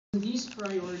These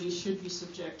priorities should be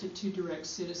subjected to direct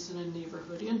citizen and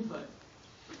neighborhood input.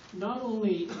 Not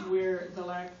only was there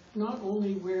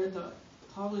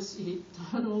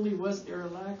a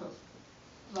lack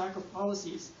of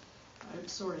policies. I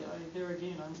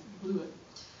blew it.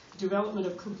 Development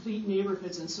of complete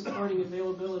neighborhoods and supporting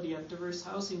availability of diverse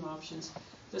housing options.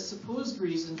 The supposed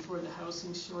reason for the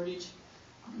housing shortage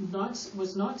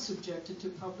was not subjected to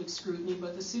public scrutiny,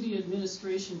 but the city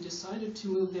administration decided to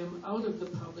move them out of the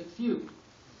public view.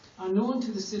 Unknown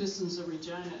to the citizens of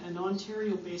Regina, an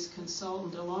Ontario-based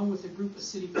consultant, along with a group of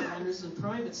city planners and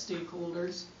private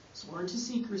stakeholders, sworn to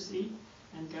secrecy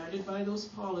and guided by those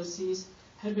policies,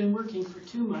 had been working for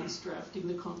 2 months drafting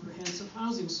the comprehensive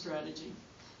housing strategy.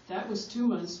 That was 2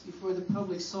 months before the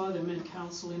public saw them and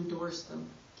council endorsed them.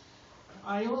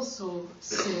 I also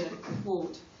said,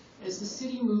 quote, as the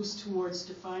city moves towards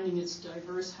defining its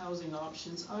diverse housing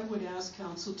options, I would ask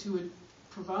council to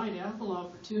provide ample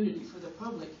opportunity for the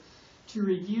public to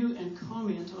review and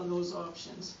comment on those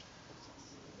options.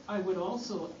 I would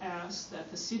also ask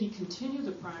that the city continue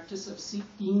the practice of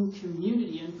seeking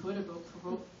community input about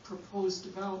proposed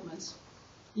developments,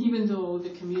 even though the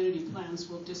community plans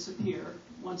will disappear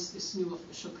once this new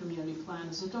official community plan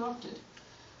is adopted.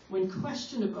 When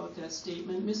questioned about that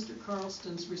statement, Mr.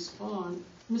 Carlston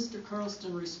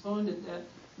responded that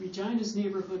Regina's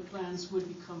neighborhood plans would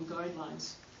become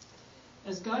guidelines.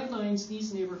 As guidelines,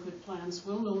 these neighborhood plans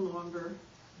will no longer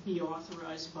be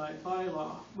authorized by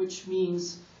bylaw, which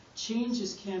means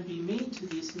changes can be made to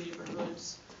these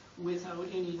neighborhoods without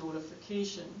any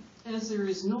notification, as there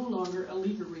is no longer a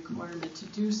legal requirement to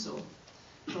do so.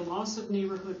 The loss of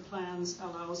neighborhood plans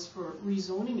allows for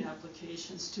rezoning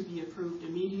applications to be approved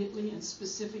immediately in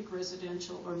specific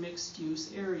residential or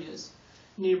mixed-use areas,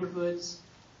 neighborhoods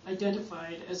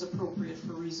identified as appropriate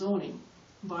for rezoning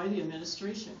by the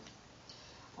administration.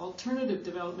 Alternative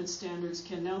development standards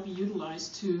can now be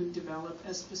utilized to develop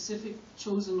a specific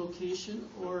chosen location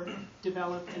or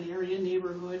develop an area,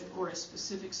 neighborhood, or a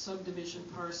specific subdivision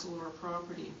parcel or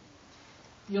property.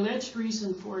 The alleged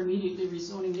reason for immediately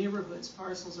rezoning neighborhoods,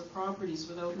 parcels, or properties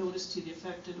without notice to the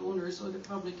affected owners or the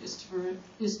public is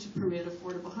to permit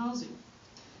affordable housing.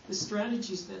 The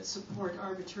strategies that support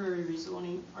arbitrary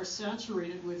rezoning are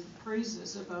saturated with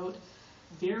phrases about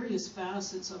various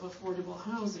facets of affordable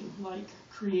housing, like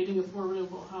creating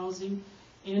affordable housing,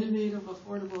 innovative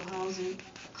affordable housing,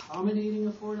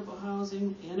 accommodating affordable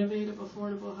housing, innovative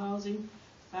affordable housing,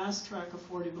 fast-track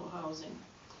affordable housing.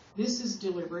 This is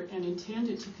deliberate and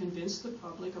intended to convince the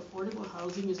public affordable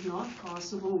housing is not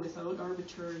possible without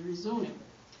arbitrary rezoning.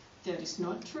 That is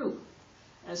not true.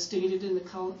 As stated in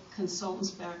the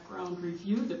consultant's background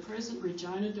review, the present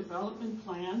Regina Development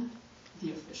Plan,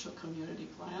 the official community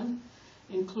plan,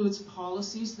 includes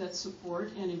policies that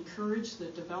support and encourage the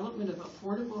development of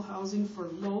affordable housing for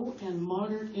low and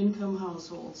moderate income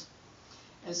households.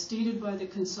 As stated by the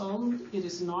consultant, it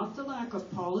is not the lack of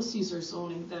policies or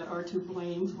zoning that are to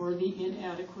blame for the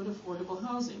inadequate affordable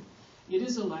housing. It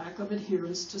is a lack of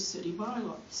adherence to city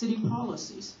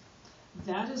policies.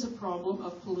 That is a problem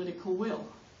of political will,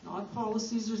 not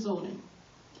policies or zoning.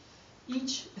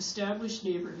 Each established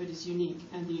neighborhood is unique,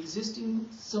 and the existing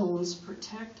zones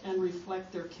protect and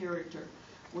reflect their character,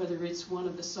 whether it's one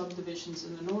of the subdivisions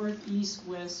in the north, east,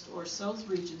 west, or south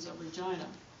regions of Regina.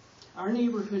 Our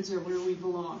neighborhoods are where we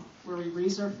belong, where we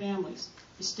raise our families,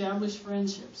 establish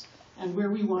friendships, and where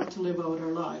we want to live out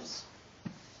our lives.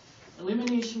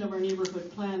 Elimination of our neighborhood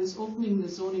plans, opening the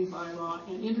zoning bylaw,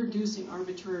 and introducing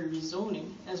arbitrary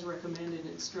rezoning, as recommended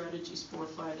in Strategies 4,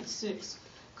 5, and 6,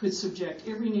 could subject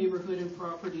every neighborhood and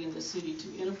property in the city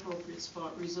to inappropriate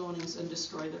spot rezonings and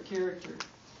destroy their character.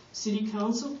 City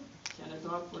Council can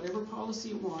adopt whatever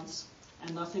policy it wants,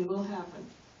 and nothing will happen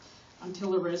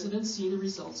until the residents see the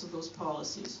results of those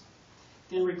policies.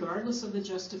 Then, regardless of the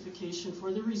justification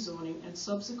for the rezoning and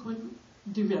subsequent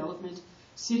development,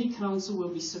 City Council will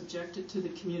be subjected to the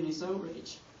community's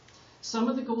outrage. Some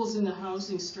of the goals in the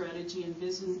housing strategy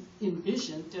envision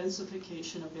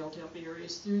densification of built-up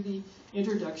areas through the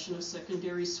introduction of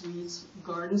secondary suites,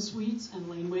 garden suites, and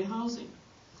laneway housing.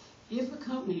 If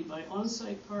accompanied by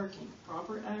on-site parking,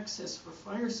 proper access for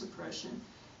fire suppression,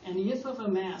 and if of a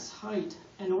mass, height,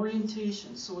 and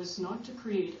orientation so as not to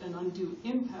create an undue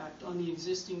impact on the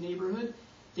existing neighborhood,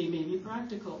 they may be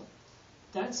practical.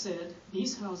 That said,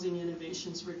 these housing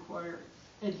innovations require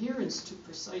adherence to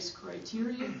precise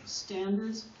criteria,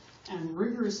 standards, and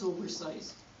rigorous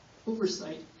oversight,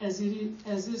 as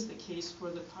is the case for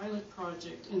the pilot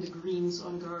project in the Greens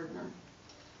on Gardner.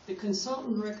 The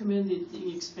consultant recommended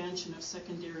the expansion of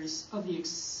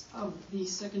the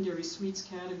secondary suites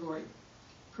category.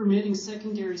 permitting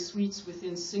secondary suites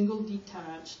within single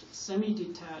detached,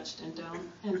 semi-detached,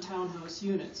 and townhouse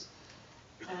units.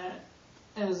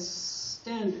 As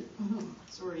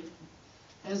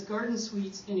garden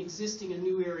suites in existing and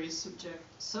new areas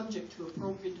subject to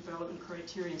appropriate development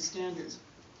criteria and standards.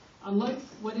 Unlike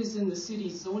what is in the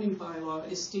city's zoning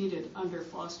bylaw is stated under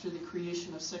foster the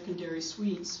creation of secondary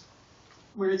suites,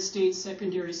 where it states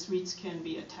secondary suites can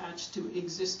be attached to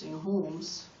existing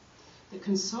homes, the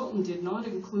consultant did not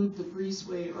include the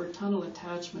breezeway or tunnel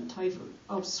attachment type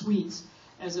of suites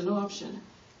as an option.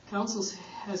 Council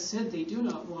has said they do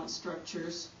not want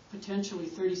structures potentially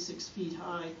 36 feet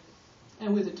high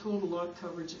and with a total lot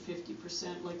coverage of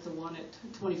 50% like the one at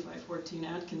 2514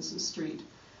 Atkinson Street.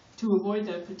 To avoid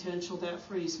that potential, that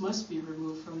phrase must be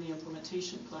removed from the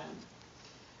implementation plan.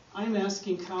 I'm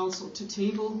asking Council to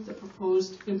table the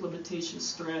proposed implementation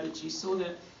strategy so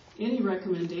that any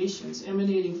recommendations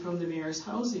emanating from the Mayor's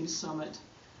Housing Summit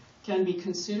can be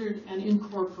considered and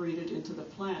incorporated into the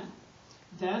plan.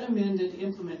 That amended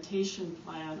implementation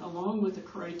plan, along with the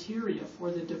criteria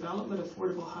for the development of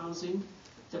affordable housing,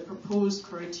 the proposed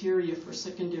criteria for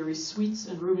secondary suites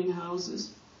and rooming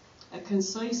houses, a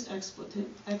concise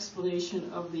explanation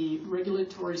of the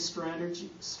regulatory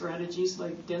strategies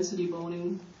like density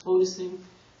bonusing,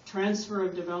 transfer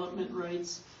of development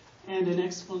rights, and an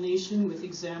explanation with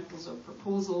examples of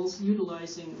proposals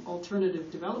utilizing alternative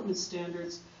development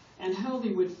standards and how they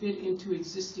would fit into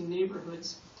existing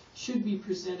neighborhoods should be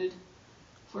presented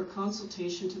for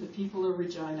consultation to the people of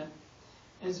Regina,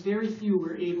 as very few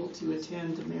were able to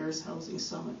attend the Mayor's Housing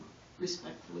Summit.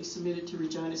 Respectfully submitted to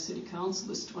Regina City Council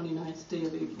this 29th day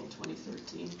of April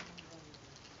 2013.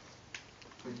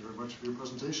 Thank you very much for your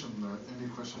presentation. Any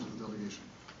questions of the delegation?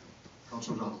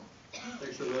 Councilor O'Donnell.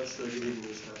 Thanks very much. Good evening,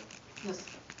 Ms. Staff. Yes.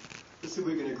 Let's see if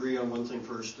we can agree on one thing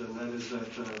first, and that is that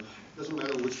it doesn't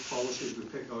matter which policies we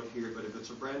pick out here, but if it's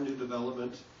a brand new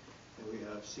development and we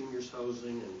have seniors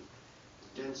housing and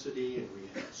density and we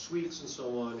have suites and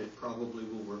so on, it probably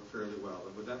will work fairly well.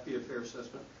 And would that be a fair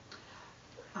assessment?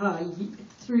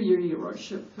 Through your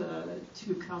worship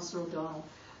to Councillor O'Donnell,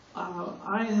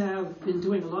 I have been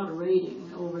doing a lot of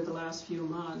rating over the last few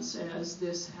months as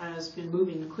this has been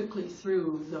moving quickly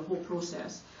through the whole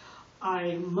process.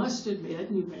 I must admit,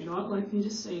 and you may not like me to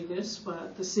say this,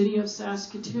 but the City of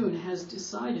Saskatoon has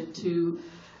decided to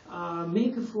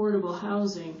make affordable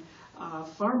housing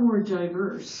far more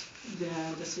diverse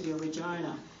than the City of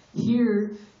Regina.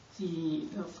 Here, the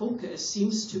focus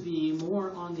seems to be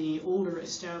more on the older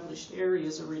established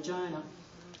areas of Regina.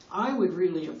 I would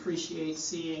really appreciate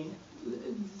seeing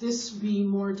this be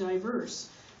more diverse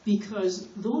because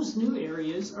those new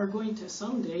areas are going to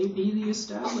someday be the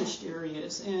established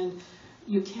areas, and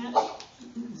you can't,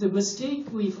 the mistake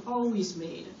we've always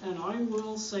made, and I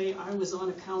will say I was on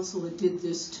a council that did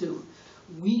this too,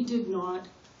 we did not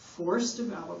force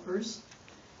developers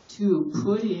to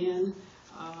put in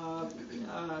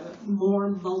more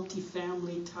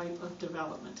multifamily type of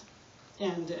development,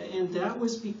 and that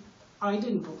was I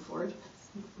didn't vote for it,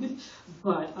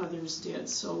 but others did.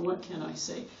 So what can I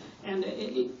say? And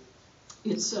it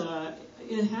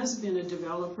has been a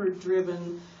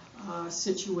developer-driven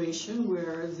situation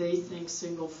where they think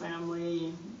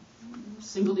single-family,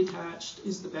 single-detached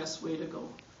is the best way to go.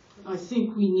 I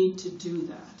think we need to do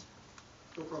that.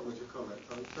 No problem with your comment.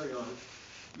 Carry on.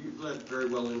 You led very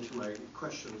well into my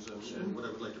questions and what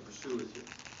I would like to pursue with you.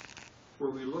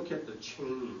 When we look at the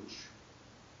change,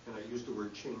 and I use the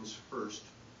word change first,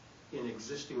 in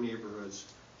existing neighborhoods,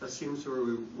 that seems where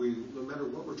we no matter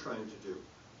what we're trying to do,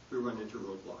 we run into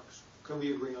roadblocks. Can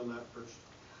we agree on that first?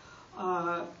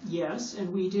 Yes,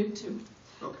 and we did too.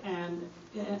 Okay. And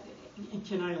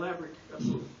can I elaborate?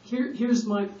 Absolutely. Here's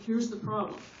the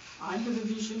problem. I have a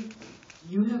vision.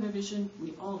 You have a vision,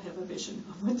 we all have a vision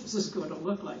of what this is going to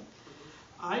look like.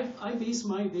 I base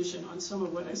my vision on some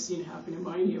of what I've seen happen in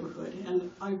my neighborhood, and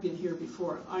I've been here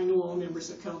before. I know all members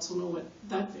of council know what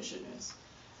that vision is.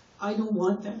 I don't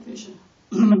want that vision.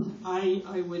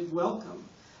 I would welcome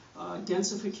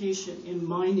densification in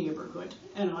my neighborhood,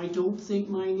 and I don't think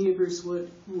my neighbors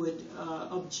would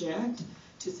object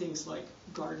to things like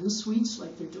garden suites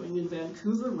like they're doing in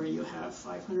Vancouver, where you have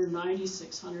 590,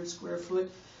 600 square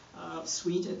foot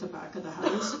suite at the back of the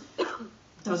house.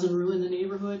 Doesn't ruin the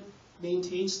neighborhood,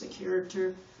 maintains the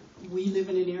character. We live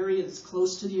in an area that's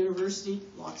close to the university,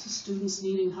 lots of students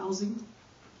needing housing.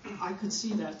 I could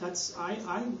see that.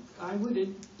 I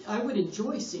would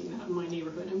enjoy seeing that in my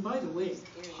neighborhood. And by the way,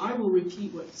 I will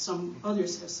repeat what some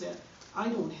others have said. I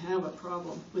don't have a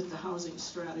problem with the housing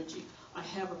strategy. I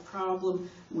have a problem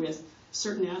with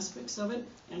certain aspects of it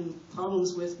and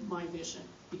problems with my vision,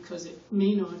 because it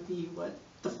may not be what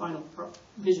the final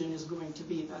vision is going to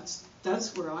be.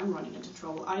 That's where I'm running into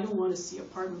trouble. I don't want to see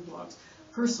apartment blocks.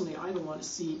 Personally, I don't want to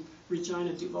see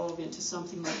Regina devolve into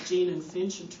something like Jane and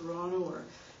Finch in Toronto, or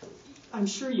I'm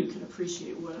sure you can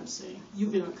appreciate what I'm saying.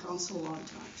 You've been on council a long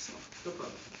time, so. No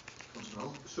problem. Councillor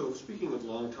Bell? So speaking of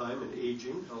long time and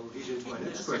aging, I'll lead into my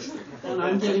next Yes. question. And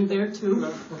I'm getting there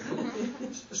too.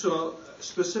 So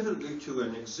specifically to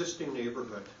an existing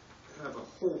neighborhood, have a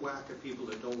whole whack of people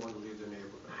that don't want to leave their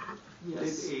neighborhood. Yes.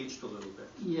 They've aged a little bit.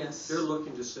 Yes. They're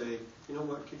looking to say, you know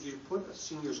what, could you put a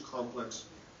seniors complex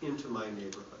into my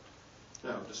neighborhood?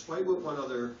 Now, despite what one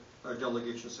other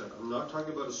delegation said, I'm not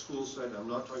talking about a school site, I'm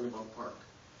not talking about park,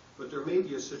 but there may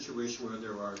be a situation where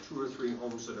there are 2 or 3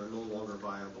 homes that are no longer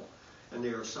viable, and they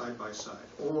are side by side,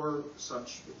 or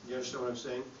such. You understand what I'm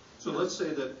saying? So let's say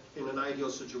that in an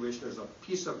ideal situation, there's a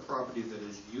piece of property that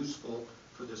is useful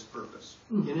for this purpose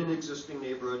in an existing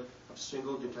neighborhood of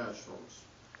single detached homes.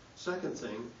 Second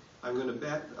thing, I'm going to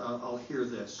bet I'll hear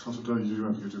this. Councillor Downey, you do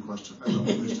have to get to a question. I know.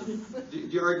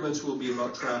 The arguments will be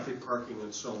about traffic, parking,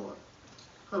 and so on.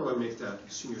 How do I make that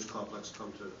seniors complex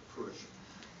come to fruition?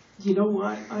 You know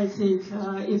what? I think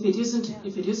if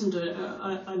it isn't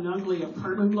an ugly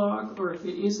apartment block, or if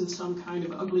it isn't some kind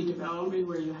of ugly development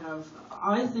where you have,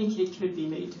 I think it could be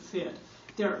made to fit.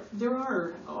 There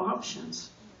are options.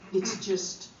 It's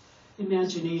just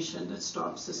imagination that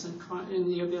stops us, and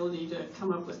the ability to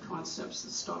come up with concepts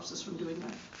that stops us from doing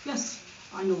that. Yes,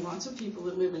 I know lots of people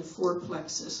that live in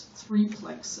 4-plexes,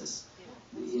 3-plexes.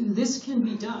 This can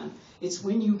be done. It's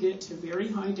when you get to very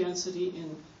high density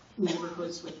in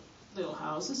neighborhoods with little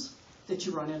houses that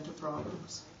you run into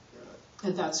problems.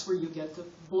 And that's where you get the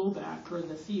blowback or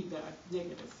the feedback,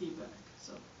 negative feedback.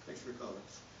 So, Thanks for your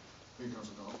comments. Thank you,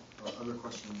 Councillor Bell. Other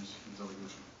questions from the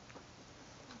delegation?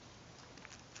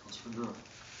 Councillor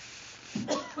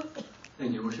Ventura.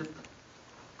 Thank you, Your Worship.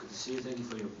 Good to see you. Thank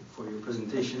you for your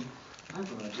presentation. I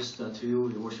have just to you,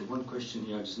 Your Worship, one question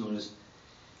here. I just noticed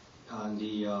on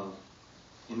the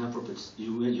inappropriate.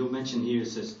 You mentioned here, it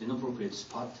says inappropriate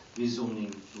spot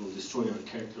rezoning will destroy the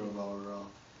character of our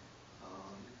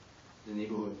the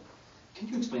neighborhood. Can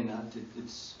you explain that?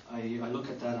 I look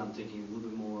at that, I'm thinking a little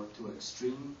bit more to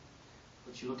extreme.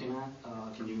 What you're looking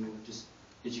at? Can you just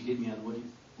educate me on what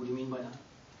do you mean by that?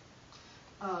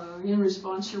 in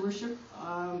response, Your Worship,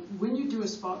 when you do a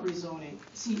spot rezoning,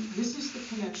 see, this is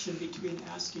the connection between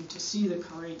asking to see the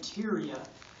criteria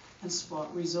and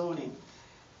spot rezoning.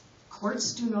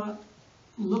 Courts do not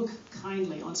look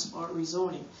kindly on spot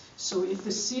rezoning. So if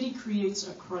the city creates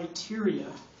a criteria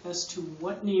as to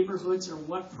what neighborhoods or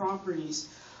what properties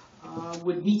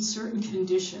would meet certain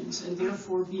conditions and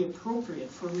therefore be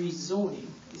appropriate for rezoning,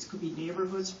 this could be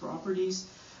neighborhoods, properties,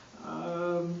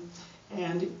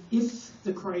 and if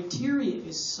the criteria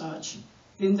is such,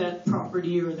 then that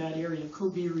property or that area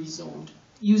could be rezoned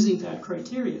using that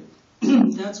criteria.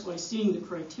 That's why seeing the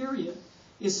criteria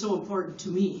is so important to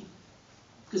me,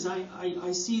 because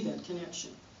I see that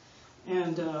connection.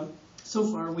 And so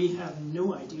far we have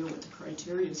no idea what the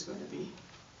criteria is going to be.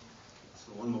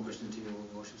 So one more question to you,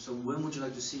 Your Worship. So when would you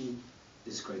like to see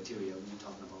this criteria when you're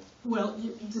talking about? Well,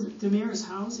 the mayor's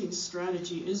housing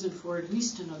strategy isn't for at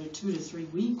least another 2 to 3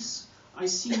 weeks. I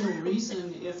see no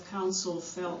reason, if council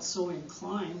felt so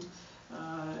inclined,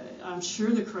 I'm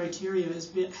sure the criteria has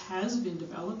been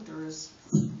developed, or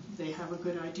they have a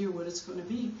good idea what it's going to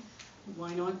be.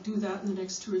 Why not do that in the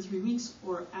next 2 or 3 weeks,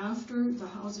 or after the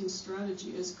housing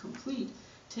strategy is complete,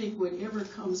 take whatever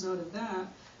comes out of that,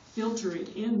 filter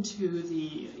it into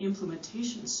the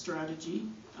implementation strategy,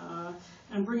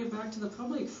 and bring it back to the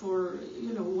public for,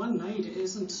 one night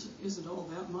isn't all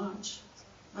that much.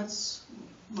 That's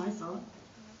my thought.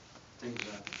 Thank you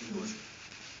for that. Thank you, Your Worship.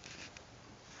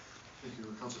 Thank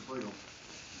you. Councillor Flagel.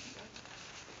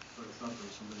 But if not,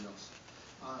 there's somebody else.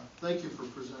 Thank you for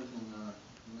presenting,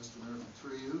 Mr. Mayor,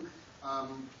 through you.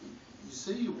 You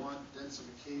say you want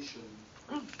densification,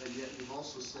 and yet you've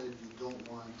also said you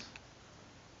don't want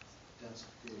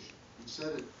densification. You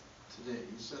said it today.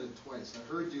 You said it twice.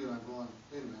 I heard you, and I'm going,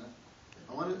 wait a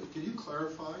minute. Can you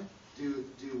clarify? Do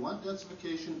you want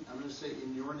densification? I'm going to say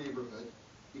in your neighborhood,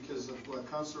 because of what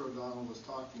Councillor O'Donnell was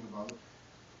talking about.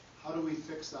 How do we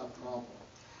fix that problem?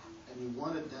 And you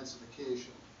wanted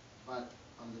densification, but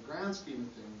on the grand scheme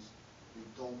of things, you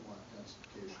don't want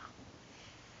densification.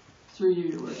 Through you,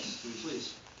 Your Worship.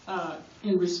 Please.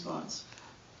 In response,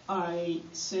 I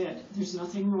said there's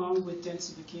nothing wrong with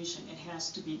densification. It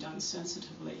has to be done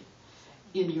sensitively.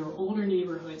 In your older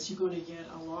neighborhoods, you're going to get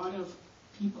a lot of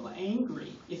people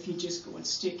angry if you just go and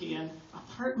stick in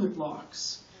apartment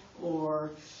blocks or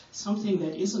something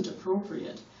that isn't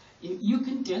appropriate. You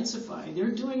can densify.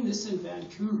 They're doing this in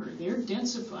Vancouver. They're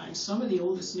densifying some of the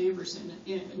oldest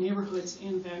neighborhoods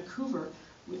in Vancouver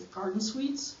with garden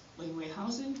suites, laneway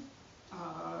housing,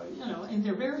 and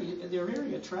they're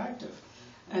very attractive.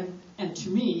 And to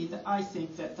me, I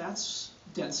think that's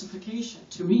densification.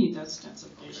 To me, that's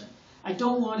densification. I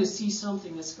don't want to see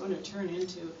something that's going to turn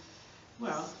into,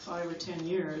 well, 5 or 10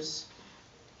 years.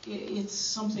 It's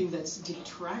something that's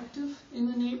detractive in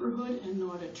the neighborhood and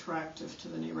not attractive to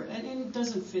the neighborhood. And it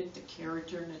doesn't fit the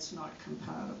character and it's not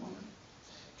compatible.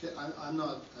 Okay, I'm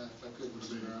not, if I could,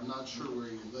 Mr. Mayor, I'm not sure where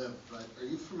you live, but are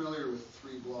you familiar with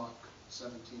 3 block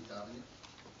 17th Avenue?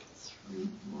 3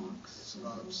 blocks. It's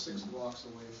about 6 blocks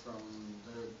away from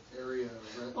the area.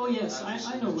 Oh yes,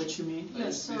 I know what you mean.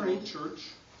 Yes, sorry. Church.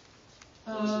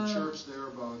 There was a church there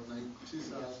about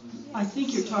 2000. I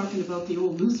think you're talking about the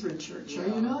old Lutheran church, are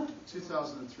you not?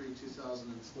 2003,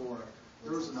 2004.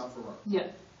 There was an uproar. Yeah,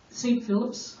 St.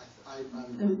 Philip's.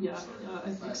 I'm Yeah, sorry. I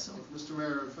think so. Mr.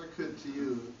 Mayor, if I could to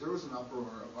you, there was an uproar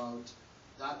about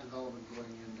that development going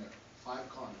in there. 5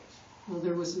 condos. Well,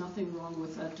 there was nothing wrong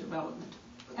with that development.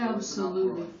 But there was an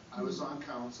Absolutely. uproar. I was on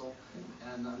council,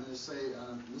 and I'm going to say,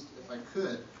 if I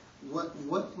could,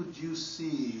 what would you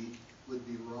see would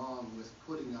be wrong with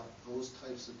putting up those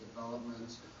types of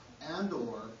developments,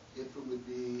 and/or if it would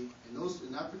be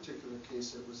in that particular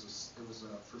case it was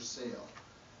a for sale,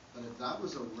 but if that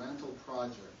was a rental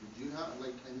project, would you have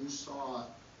and you saw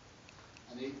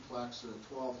an 8-plex or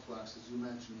a 12-plex, as you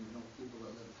mentioned, people that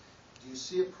live. Do you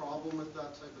see a problem with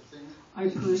that type of thing? I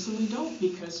personally don't,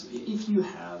 because if you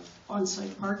have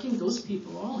on-site parking, those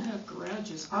people all have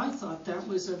garages. I thought that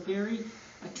was a very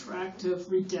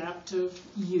attractive, adaptive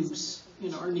use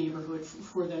in our neighborhood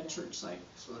for that church site.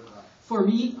 So did I. For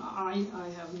me, I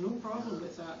have no problem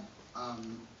with that.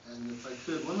 And if I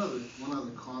could, one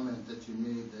other comment that you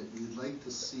made, that you'd like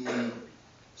to see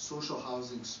social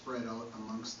housing spread out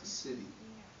amongst the city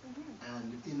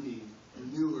and in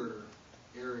the newer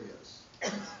areas.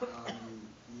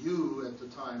 You, at the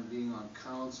time being on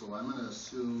council, I'm going to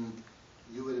assume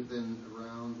you would have been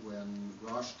around when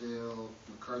Rochdale,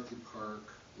 McCarthy Park,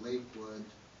 Lakewood,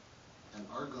 and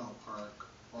Argyle Park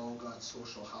all got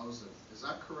social housing. Is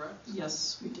that correct?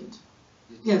 Yes, we did.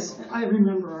 You did? Yes, Okay. I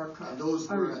remember our car. And those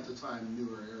were at the time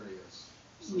newer areas.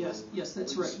 So yes,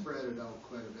 that's we right. spread it out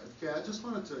quite a bit. Okay, I just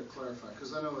wanted to clarify,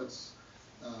 because I know it's,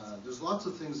 there's lots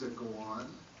of things that go on,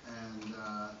 and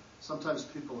sometimes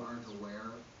people aren't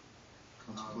aware.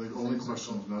 Only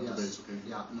questions, not debates, okay?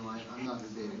 Yeah, no, I'm not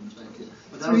debating, thank you.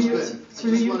 But that Through was you- good. I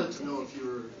through just you- wanted to know if you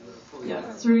were fully Yeah,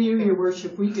 aware. through you, Your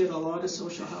Worship, we did a lot of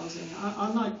social housing.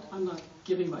 I'm not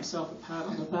giving myself a pat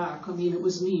on the back. I mean, it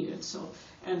was needed. So,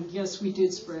 and yes, we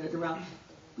did spread it around.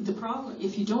 The problem,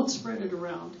 if you don't spread it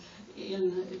around,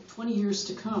 in 20 years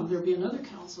to come, there'll be another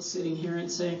council sitting here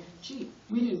and saying, "Gee,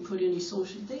 they didn't put any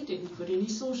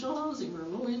social housing or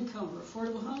low income or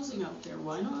affordable housing out there.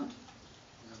 Why not?"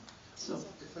 Yeah. So,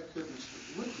 If I could,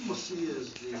 what do you see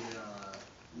as the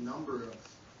number of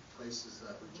places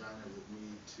that Regina would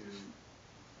need to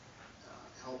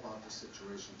help out the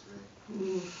situation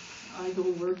today? I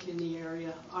don't work in the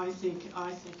area. I think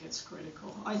it's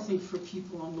critical. I think for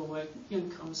people on low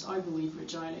incomes, I believe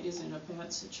Regina is in a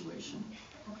bad situation.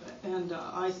 And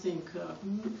I think,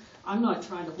 I'm not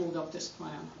trying to hold up this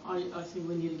plan. I think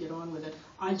we need to get on with it.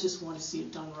 I just want to see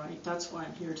it done right. That's why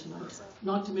I'm here tonight,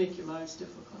 not to make your lives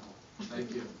difficult.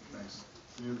 Thank you. Thanks.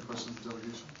 Any other questions for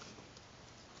delegation?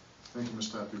 Thank you, Ms.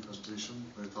 Staff, for your presentation.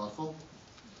 Very thoughtful.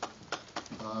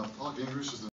 Paul Gingrich is the